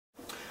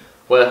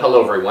Well,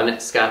 hello everyone,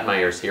 it's Scott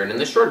Meyers here, and in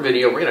this short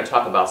video we're going to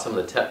talk about some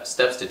of the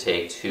steps to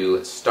take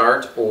to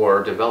start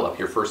or develop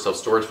your first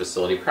self-storage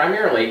facility,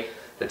 primarily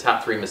the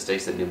top 3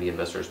 mistakes that newbie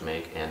investors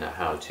make and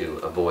how to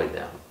avoid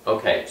them.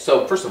 Okay,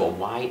 so first of all,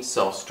 why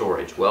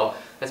self-storage? Well,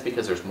 that's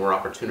because there's more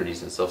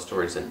opportunities in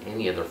self-storage than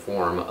any other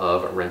form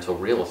of rental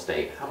real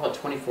estate. How about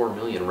 24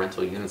 million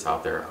rental units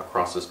out there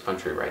across this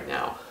country right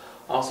now?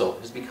 Also,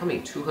 it's becoming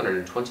a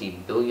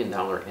 $220 billion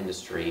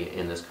industry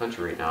in this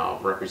country right now,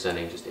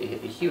 representing just a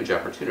huge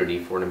opportunity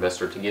for an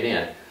investor to get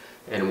in.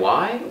 And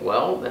why?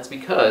 Well, that's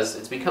because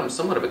it's become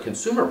somewhat of a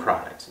consumer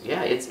product.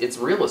 Yeah, it's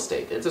real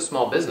estate. It's a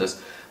small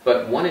business,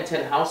 but 1 in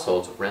 10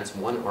 households rents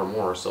 1 or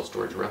more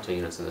self-storage rental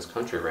units in this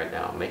country right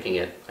now, making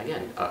it,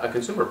 again, a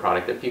consumer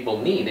product that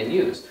people need and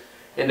use.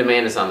 And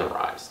demand is on the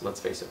rise.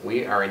 Let's face it,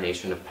 we are a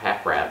nation of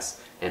pack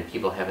rats, and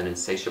people have an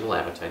insatiable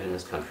appetite in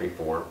this country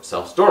for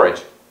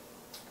self-storage.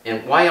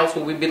 And why else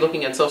would we be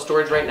looking at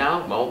self-storage right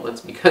now? Well,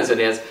 that's because it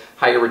has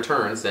higher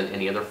returns than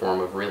any other form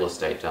of real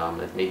estate.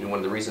 It may be one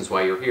of the reasons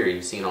why you're here.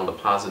 You've seen all the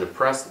positive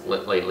press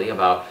lately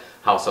about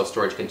how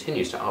self-storage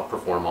continues to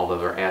outperform all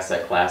other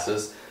asset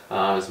classes.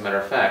 As a matter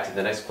of fact,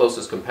 the next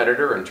closest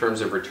competitor in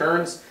terms of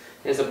returns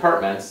is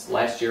apartments.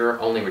 Last year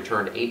only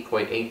returned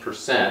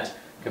 8.8%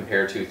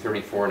 compared to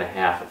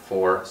 34.5%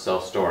 for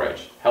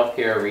self-storage.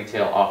 Healthcare,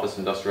 retail, office,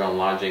 industrial, and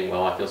lodging,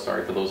 well, I feel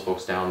sorry for those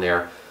folks down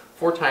there.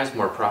 4 times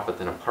more profit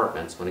than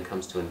apartments when it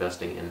comes to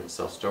investing in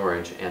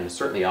self-storage, and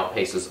certainly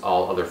outpaces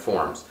all other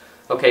forms.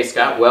 Okay,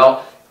 Scott,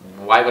 well,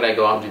 why would I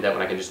go out and do that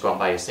when I can just go out and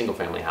buy a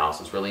single-family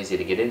house? It's really easy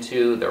to get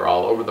into. They're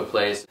all over the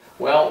place.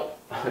 Well,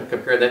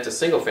 compare that to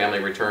single-family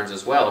returns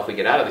as well. If we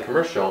get out of the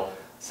commercial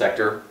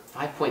sector,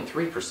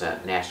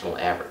 5.3% national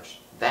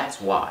average.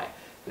 That's why.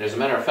 And as a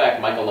matter of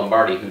fact, Michael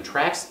Lombardi, who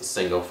tracks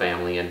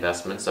single-family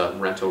investments,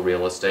 rental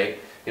real estate,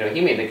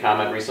 he made the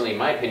comment recently, in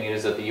my opinion,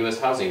 is that the U.S.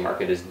 housing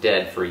market is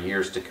dead for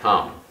years to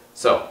come.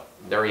 So,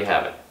 there you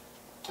have it.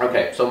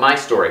 Okay, so my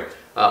story.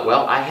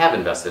 Well, I have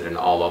invested in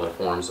all other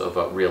forms of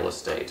real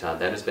estate. That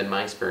has been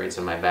my experience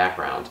and my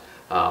background.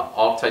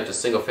 All types of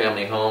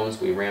single-family homes.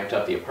 We ramped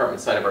up the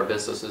apartment side of our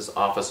businesses,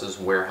 offices,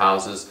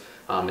 warehouses,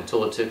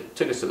 until it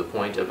took us to the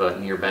point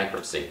of near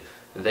bankruptcy.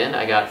 Then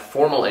I got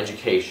formal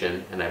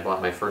education, and I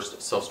bought my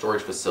first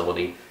self-storage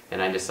facility,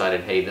 and I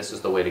decided, hey, this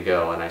is the way to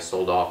go, and I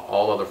sold off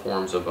all other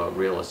forms of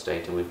real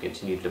estate, and we've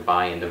continued to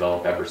buy and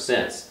develop ever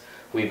since.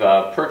 We've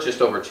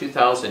purchased over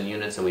 2,000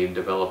 units, and we've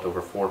developed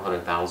over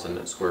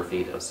 400,000 square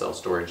feet of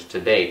self-storage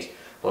to date.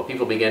 Well,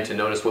 people began to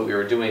notice what we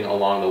were doing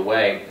along the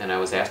way, and I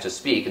was asked to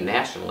speak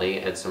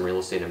nationally at some real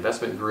estate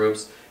investment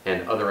groups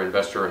and other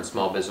investor and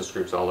small business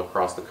groups all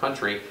across the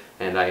country,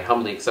 and I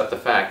humbly accept the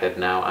fact that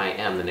now I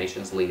am the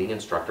nation's leading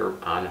instructor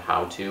on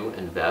how to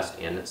invest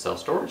in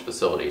self-storage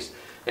facilities.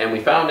 And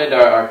we founded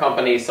our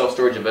company,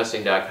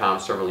 selfstorageinvesting.com,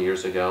 several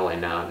years ago, and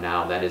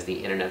now that is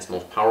the internet's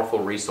most powerful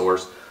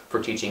resource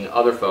for teaching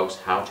other folks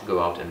how to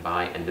go out and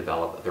buy and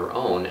develop their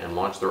own and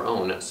launch their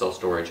own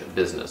self-storage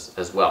business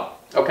as well.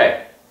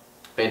 Okay,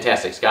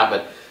 fantastic, Scott,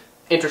 but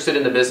interested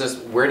in the business,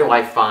 where do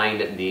I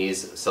find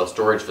these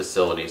self-storage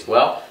facilities?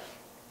 Well,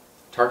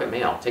 target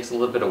mail. It takes a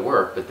little bit of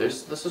work, but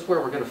this is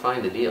where we're going to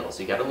find the deals.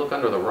 You got to look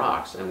under the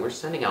rocks, and we're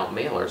sending out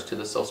mailers to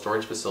the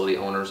self-storage facility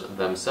owners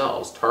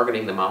themselves,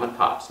 targeting the mom and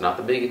pops, not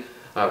the big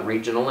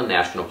regional and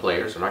national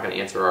players. They're not going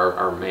to answer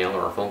our mail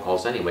or our phone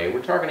calls anyway.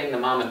 We're targeting the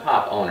mom and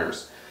pop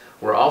owners.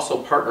 We're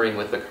also partnering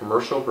with the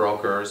commercial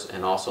brokers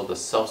and also the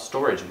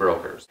self-storage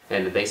brokers,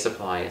 and they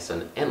supply us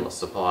an endless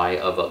supply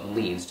of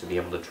leads to be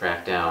able to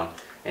track down.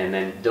 And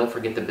then don't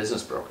forget the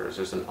business brokers.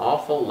 There's an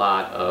awful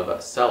lot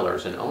of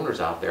sellers and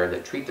owners out there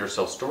that treat their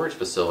self-storage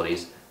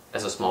facilities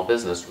as a small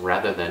business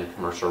rather than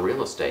commercial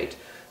real estate.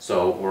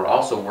 So we're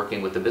also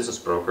working with the business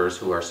brokers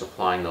who are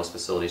supplying those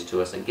facilities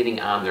to us and getting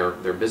on their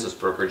business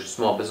brokerage,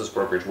 small business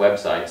brokerage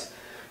websites.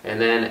 And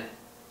then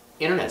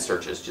internet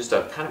searches, just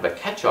a kind of a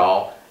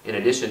catch-all in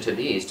addition to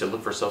these, to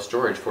look for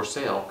self-storage for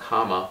sale,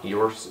 comma,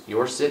 your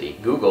city.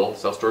 Google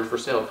self-storage for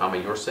sale, comma,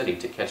 your city,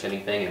 to catch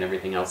anything and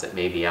everything else that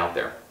may be out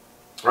there.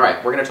 All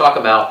right, we're going to talk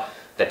about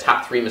the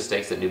top 3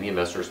 mistakes that newbie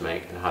investors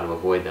make and how to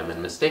avoid them.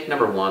 And mistake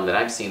number 1 that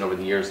I've seen over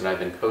the years that I've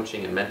been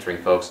coaching and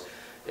mentoring folks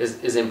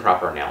is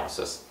improper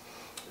analysis.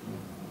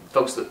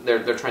 Folks,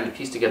 they're trying to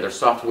piece together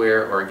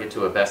software or get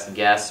to a best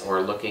guess,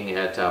 or looking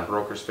at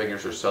brokers'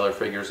 figures or seller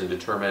figures and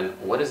determine,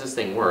 what is this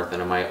thing worth,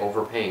 and am I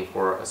overpaying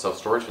for a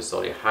self-storage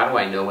facility? How do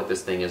I know what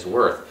this thing is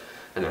worth?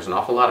 And there's an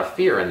awful lot of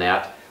fear in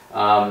that.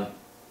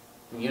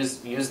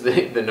 Use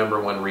the number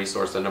 1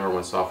 resource, the number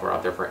 1 software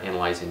out there for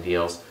analyzing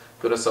deals.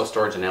 Go to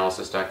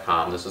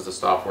selfstorageanalysis.com. This is the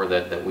software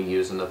that we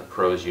use and that the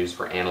pros use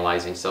for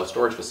analyzing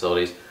self-storage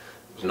facilities.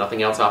 There's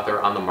nothing else out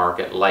there on the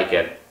market like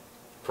it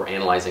for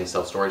analyzing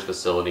self-storage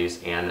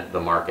facilities and the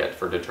market,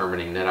 for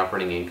determining net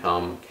operating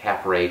income,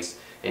 cap rates,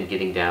 and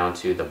getting down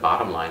to the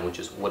bottom line, which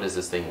is, what is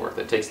this thing worth?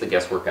 It takes the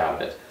guesswork out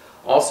of it.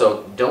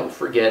 Also, don't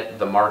forget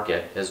the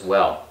market as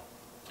well.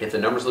 If the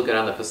numbers look good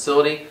on the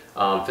facility,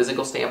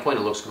 physical standpoint,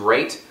 it looks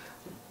great.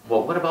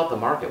 Well, what about the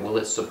market? Will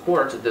it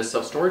support this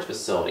self-storage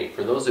facility?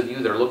 For those of you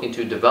that are looking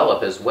to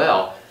develop as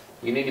well,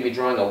 you need to be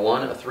drawing a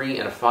 1, a 3,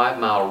 and a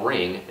 5-mile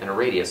ring in a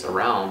radius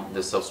around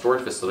the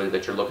self-storage facility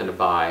that you're looking to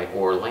buy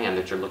or land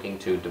that you're looking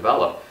to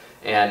develop,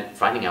 and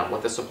finding out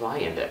what the supply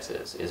index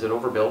is. Is it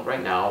overbuilt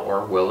right now,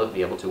 or will it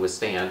be able to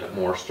withstand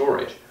more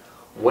storage?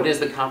 What is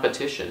the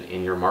competition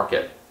in your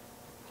market?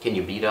 Can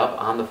you beat up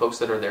on the folks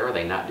that are there? Are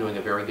they not doing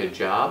a very good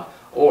job?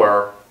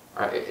 Or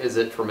is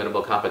it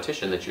formidable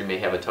competition that you may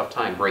have a tough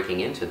time breaking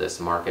into this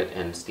market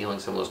and stealing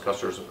some of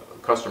those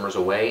customers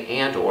away,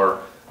 and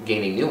or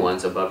gaining new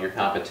ones above your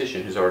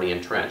competition who's already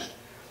entrenched?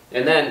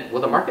 And then,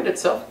 will the market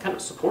itself kind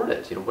of support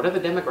it? What are the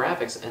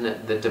demographics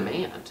and the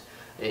demand?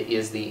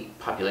 Is the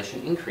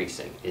population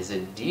increasing? Is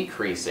it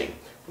decreasing?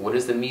 What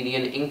is the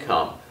median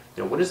income?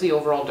 What is the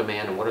overall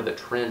demand, and what are the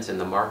trends in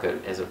the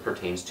market as it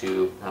pertains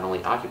to not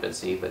only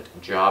occupancy, but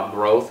job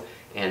growth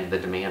and the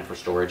demand for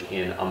storage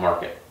in a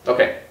market?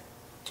 Okay,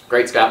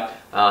 great, Scott.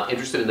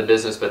 Interested in the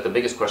business, but the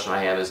biggest question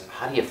I have is,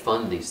 how do you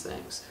fund these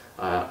things?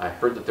 I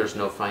heard that there's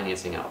no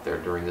financing out there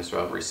during this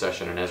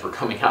recession, and as we're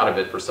coming out of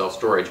it for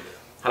self-storage,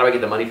 how do I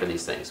get the money for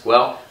these things?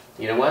 Well,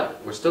 you know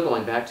what? We're still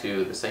going back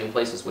to the same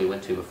places we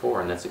went to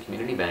before, and that's the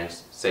community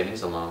banks,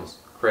 savings and loans,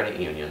 credit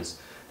unions,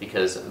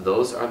 because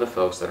those are the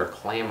folks that are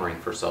clamoring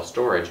for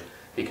self-storage,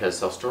 because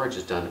self-storage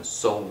has done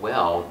so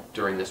well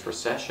during this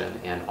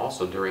recession and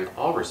also during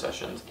all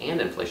recessions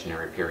and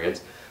inflationary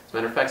periods. As a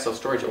matter of fact,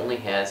 self-storage only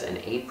has an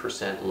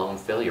 8% loan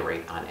failure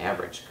rate on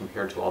average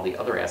compared to all the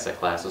other asset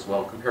classes.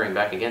 Well, comparing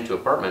back again to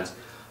apartments,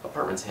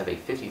 apartments have a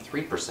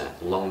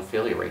 53% loan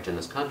failure rate in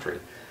this country.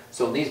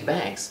 So these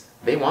banks,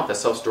 they want the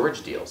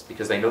self-storage deals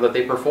because they know that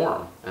they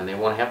perform, and they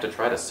won't have to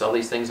try to sell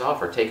these things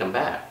off or take them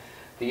back.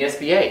 The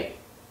SBA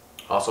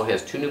also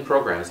has 2 new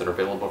programs that are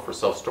available for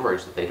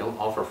self-storage that they don't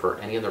offer for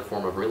any other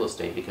form of real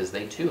estate, because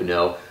they too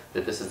know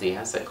that this is the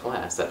asset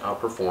class that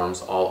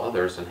outperforms all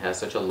others and has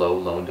such a low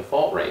loan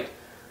default rate.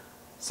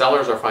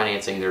 Sellers are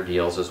financing their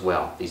deals as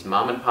well. These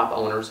mom and pop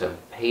owners have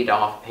paid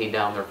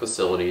down their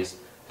facilities.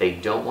 They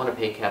don't want to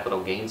pay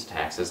capital gains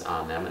taxes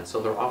on them, and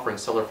so they're offering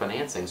seller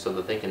financing so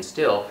that they can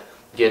still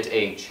get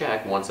a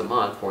check once a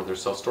month for their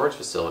self-storage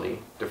facility,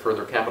 defer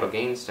their capital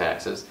gains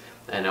taxes,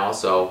 and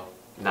also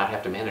not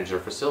have to manage their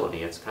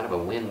facility. It's kind of a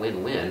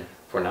win-win-win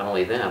for not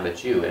only them,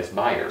 but you as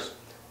buyers.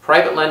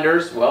 Private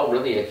lenders, well,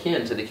 really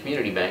akin to the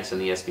community banks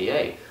and the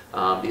SBA.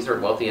 These are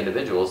wealthy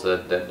individuals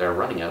that are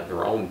running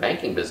their own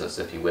banking business,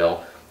 if you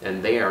will,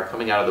 and they are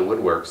coming out of the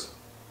woodworks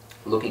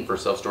looking for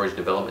self-storage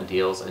development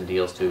deals and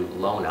deals to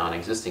loan on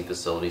existing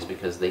facilities,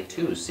 because they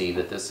too see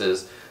that this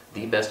is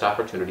the best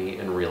opportunity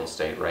in real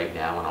estate right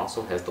now, and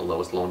also has the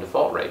lowest loan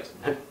default rate.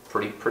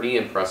 Pretty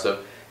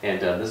impressive, and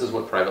this is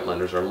what private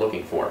lenders are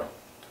looking for.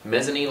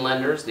 Mezzanine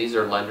lenders, these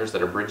are lenders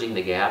that are bridging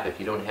the gap. If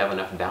you don't have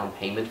enough down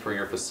payment for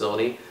your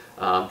facility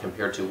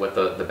compared to what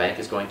the bank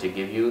is going to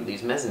give you,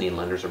 these mezzanine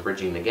lenders are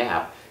bridging the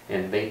gap,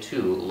 and they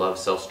too love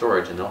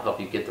self-storage, and they'll help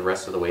you get the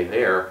rest of the way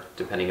there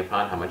depending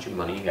upon how much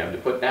money you have to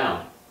put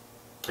down.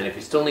 And if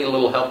you still need a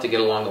little help to get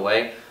along the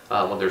way,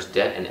 well, there's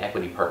debt and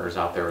equity partners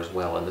out there as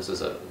well, and this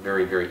is a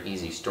very, very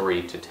easy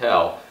story to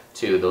tell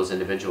to those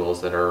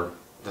individuals that are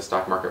the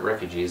stock market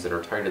refugees that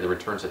are tired of the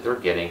returns that they're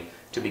getting,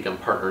 to become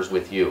partners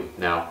with you.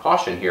 Now,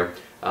 caution here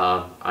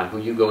on who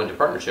you go into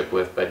partnership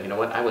with, but you know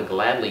what? I would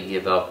gladly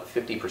give up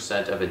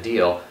 50% of a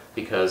deal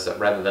because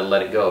rather than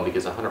let it go,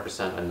 because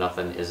 100% of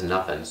nothing is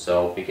nothing.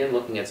 So begin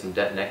looking at some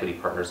debt and equity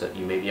partners that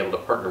you may be able to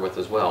partner with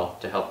as well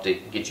to help to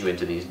get you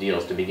into these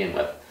deals to begin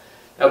with.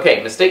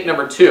 Okay, mistake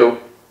number 2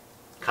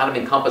 kind of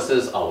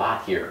encompasses a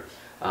lot here.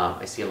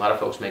 I see a lot of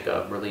folks make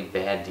really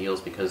bad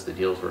deals because the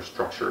deals were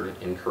structured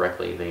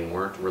incorrectly. They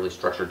weren't really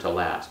structured to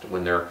last.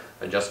 When their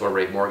adjustable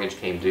rate mortgage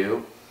came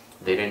due,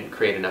 they didn't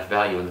create enough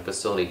value in the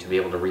facility to be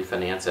able to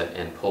refinance it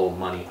and pull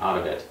money out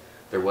of it.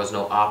 There was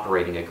no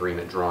operating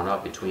agreement drawn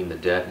up between the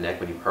debt and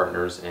equity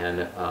partners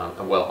and,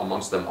 well,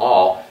 amongst them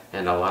all,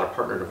 and a lot of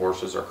partner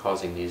divorces are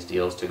causing these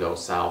deals to go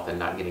south and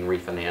not getting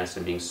refinanced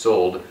and being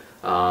sold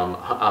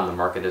on the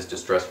market as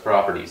distressed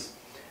properties.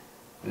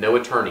 No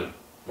attorney.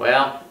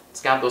 Well,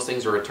 Scott,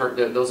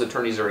 those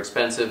attorneys are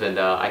expensive, and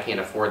I can't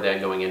afford that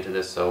going into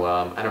this, so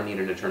I don't need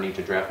an attorney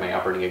to draft my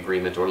operating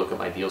agreement or look at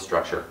my deal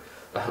structure.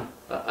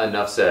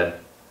 Enough said.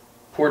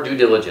 Poor due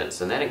diligence,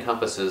 and that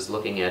encompasses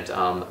looking at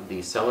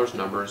the seller's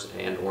numbers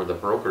and or the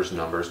broker's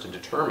numbers to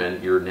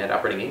determine your net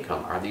operating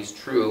income. Are these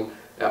true?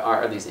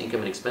 Are these income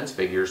and expense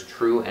figures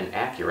true and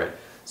accurate,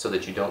 so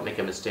that you don't make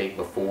a mistake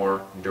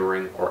before,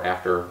 during, or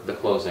after the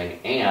closing,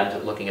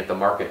 and looking at the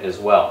market as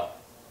well.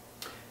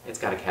 It's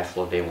got to cash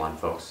flow day one,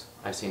 folks.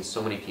 I've seen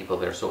so many people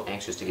that are so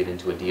anxious to get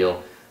into a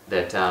deal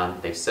that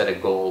they've set a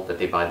goal that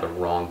they buy the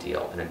wrong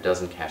deal and it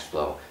doesn't cash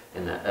flow.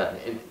 And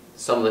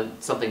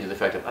something to the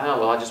effect of, oh,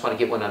 well, I just want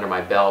to get one under my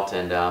belt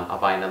and I'll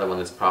buy another one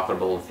that's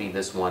profitable and feed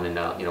this one,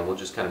 and you know, we'll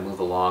just kind of move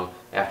along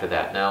after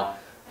that. Now,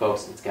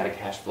 folks, it's got to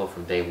cash flow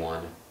from day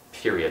one,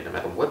 period. No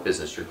matter what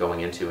business you're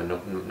going into, and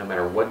no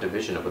matter what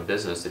division of a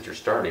business that you're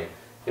starting,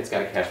 it's got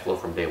to cash flow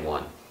from day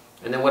one.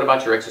 And then what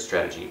about your exit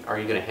strategy? Are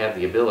you going to have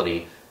the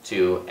ability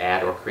to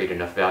add or create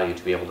enough value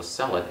to be able to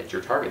sell it at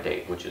your target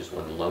date, which is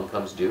when the loan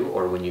comes due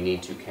or when you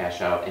need to cash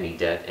out any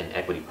debt and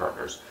equity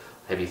partners?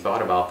 Have you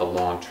thought about the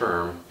long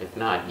term? If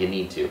not, you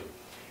need to.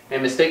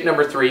 And mistake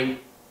number 3,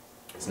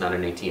 it's not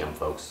an ATM,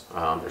 folks.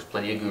 There's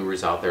plenty of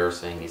gurus out there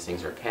saying these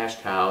things are cash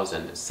cows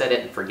and set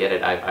it and forget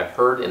it. I've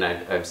heard and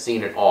I've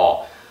seen it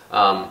all.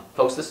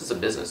 Folks, this is a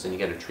business and you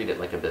got to treat it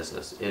like a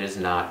business. It is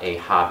not a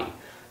hobby.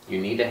 You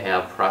need to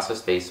have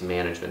process-based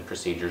management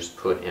procedures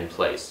put in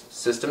place.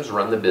 Systems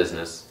run the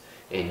business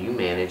and you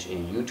manage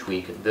and you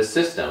tweak the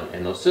system.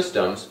 And those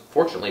systems,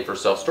 fortunately for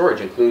self-storage,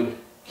 include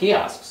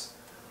kiosks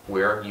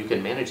where you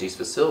can manage these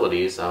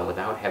facilities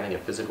without having a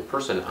physical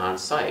person on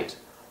site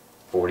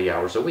 40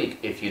 hours a week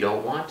if you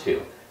don't want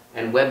to.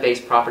 And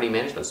web-based property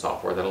management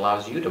software that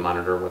allows you to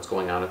monitor what's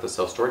going on at the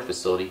self-storage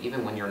facility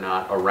even when you're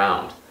not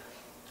around.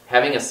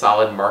 Having a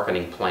solid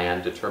marketing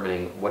plan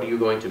determining what are you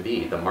going to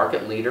be, the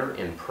market leader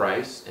in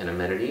price and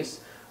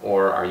amenities,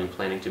 or are you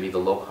planning to be the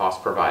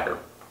low-cost provider?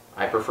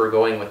 I prefer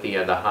going with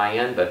the high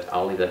end, but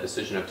I'll leave that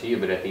decision up to you.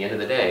 But at the end of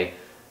the day,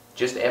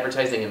 just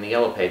advertising in the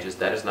yellow pages,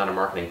 that is not a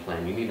marketing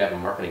plan. You need to have a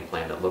marketing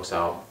plan that looks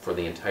out for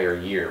the entire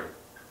year.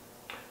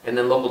 And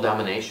then local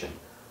domination.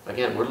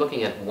 Again, we're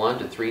looking at 1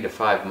 to 3 to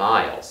 5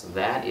 miles.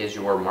 That is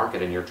your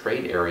market and your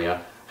trade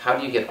area. How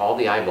do you get all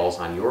the eyeballs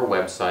on your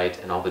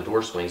website and all the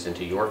door swings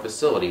into your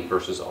facility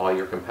versus all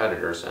your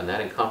competitors? And that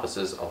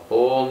encompasses a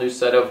whole new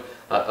set of,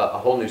 a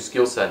whole new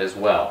skill set as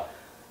well.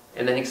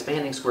 And then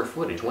expanding square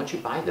footage. Once you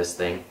buy this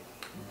thing,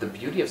 the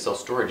beauty of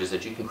self-storage is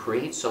that you can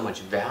create so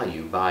much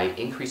value by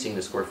increasing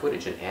the square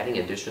footage and adding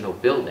additional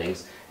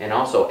buildings and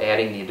also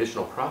adding the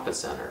additional profit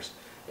centers.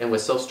 And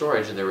with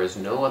self-storage, there is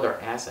no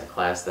other asset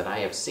class that I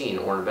have seen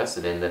or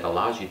invested in that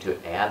allows you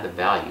to add the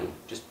value,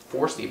 just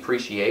force the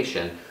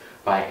appreciation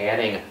by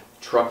adding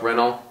truck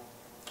rental,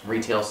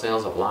 retail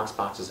sales of locks,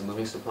 boxes, and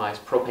moving supplies,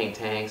 propane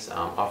tanks,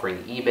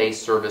 offering eBay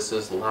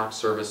services, lock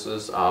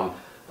services,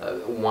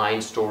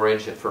 wine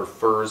storage for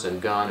furs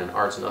and gun and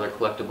arts and other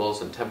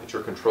collectibles and temperature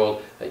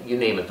controlled, you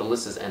name it, the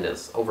list is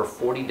endless. Over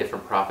 40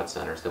 different profit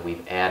centers that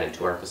we've added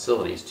to our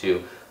facilities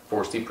to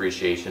force the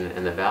appreciation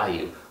and the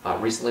value.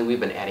 Recently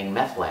we've been adding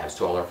meth labs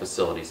to all our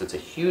facilities. It's a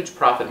huge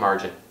profit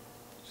margin.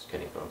 Just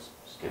kidding, folks,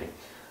 just kidding.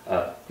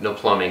 No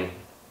plumbing,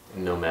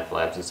 no meth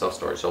labs and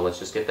self-storage. So let's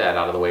just get that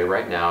out of the way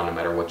right now, no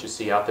matter what you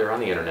see out there on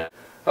the internet.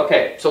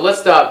 Okay, so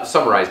let's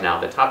summarize now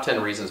the top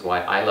 10 reasons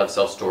why I love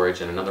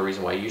self-storage and another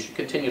reason why you should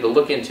continue to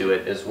look into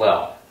it as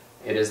well.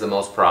 It is the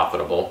most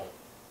profitable,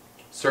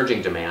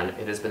 surging demand.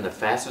 It has been the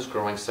fastest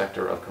growing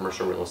sector of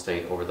commercial real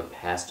estate over the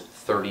past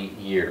 30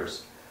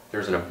 years.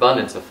 There's an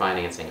abundance of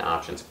financing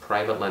options.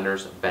 Private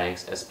lenders,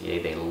 banks,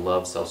 SBA, they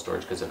love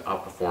self-storage because it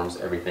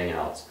outperforms everything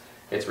else.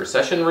 It's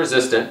recession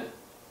resistant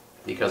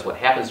because what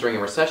happens during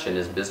a recession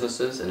is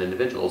businesses and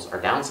individuals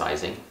are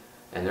downsizing,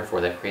 and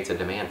therefore that creates a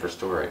demand for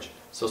storage.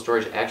 So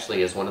storage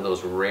actually is one of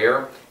those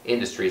rare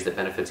industries that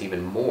benefits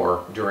even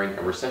more during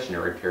a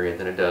recessionary period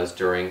than it does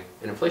during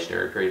an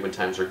inflationary period when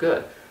times are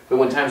good. But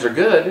when times are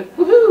good,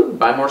 woohoo,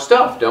 buy more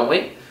stuff, don't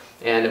we?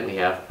 And we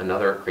have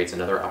creates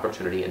another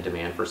opportunity and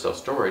demand for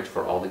self-storage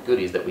for all the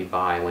goodies that we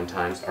buy when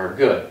times are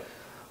good.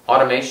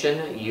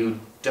 Automation, you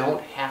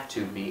don't have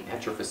to be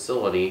at your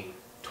facility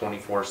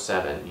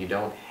 24/7. You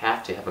don't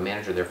have to have a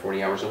manager there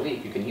 40 hours a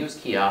week. You can use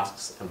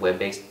kiosks and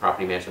web-based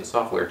property management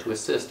software to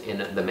assist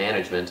in the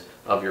management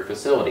of your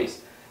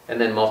facilities.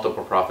 And then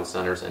multiple profit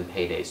centers and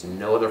paydays.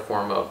 No other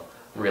form of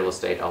real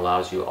estate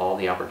allows you all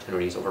the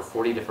opportunities, over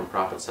 40 different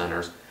profit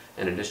centers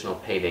and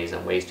additional paydays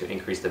and ways to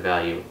increase the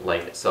value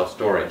like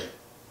self-storage.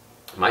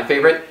 My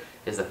favorite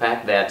is the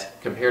fact that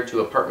compared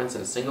to apartments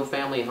and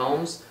single-family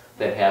homes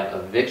that have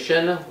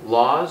eviction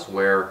laws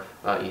where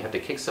you have to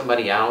kick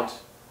somebody out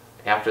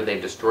after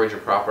they've destroyed your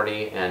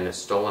property and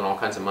stolen all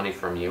kinds of money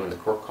from you, and the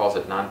court calls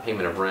it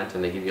non-payment of rent,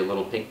 and they give you a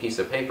little pink piece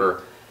of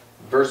paper,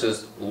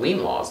 versus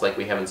lien laws like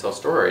we have in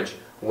self-storage,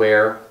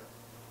 where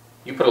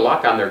you put a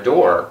lock on their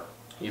door,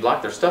 you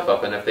lock their stuff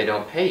up, and if they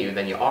don't pay you,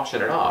 then you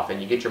auction it off,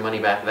 and you get your money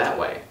back that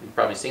way. You've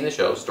probably seen the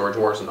show, Storage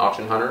Wars and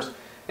Auction Hunters,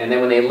 and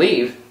then when they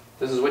leave,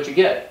 this is what you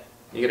get.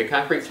 You get a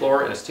concrete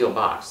floor and a steel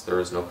box.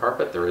 There is no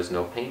carpet, there is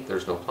no paint,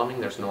 there's no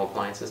plumbing, there's no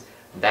appliances.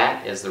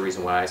 That is the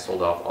reason why I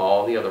sold off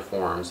all the other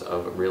forms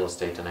of real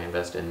estate and I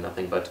invest in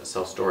nothing but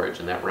self-storage.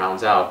 And that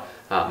rounds out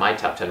my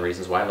top 10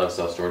 reasons why I love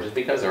self-storage, is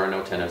because there are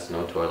no tenants,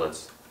 no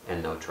toilets,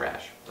 and no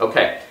trash.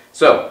 Okay,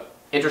 so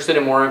interested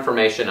in more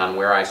information on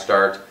where I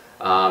start,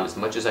 as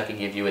much as I can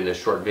give you in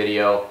this short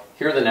video,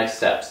 here are the next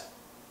steps.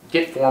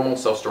 Get formal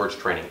self-storage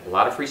training. A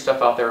lot of free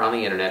stuff out there on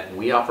the internet.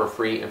 We offer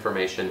free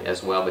information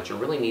as well, but you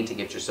really need to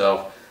get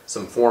yourself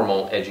some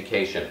formal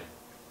education.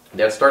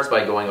 That starts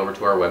by going over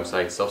to our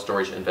website,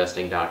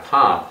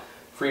 selfstorageinvesting.com.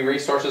 Free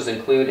resources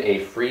include a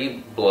free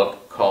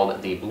book called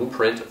The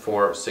Blueprint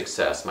for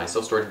Success, my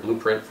self-storage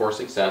blueprint for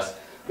success.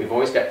 We've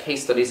always got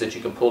case studies that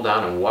you can pull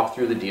down and walk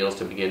through the deals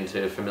to begin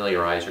to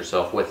familiarize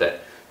yourself with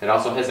it. It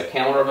also has a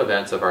calendar of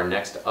events of our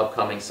next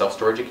upcoming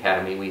Self-Storage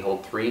Academy. We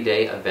hold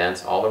 3-day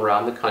events all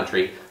around the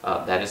country.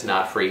 That is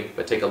not free,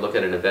 but take a look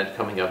at an event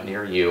coming up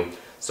near you.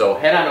 So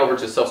head on over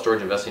to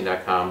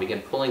selfstorageinvesting.com,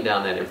 begin pulling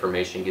down that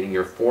information, getting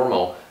your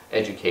formal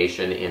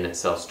education in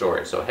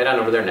self-storage. So head on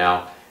over there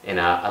now, and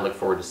I look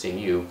forward to seeing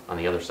you on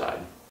the other side.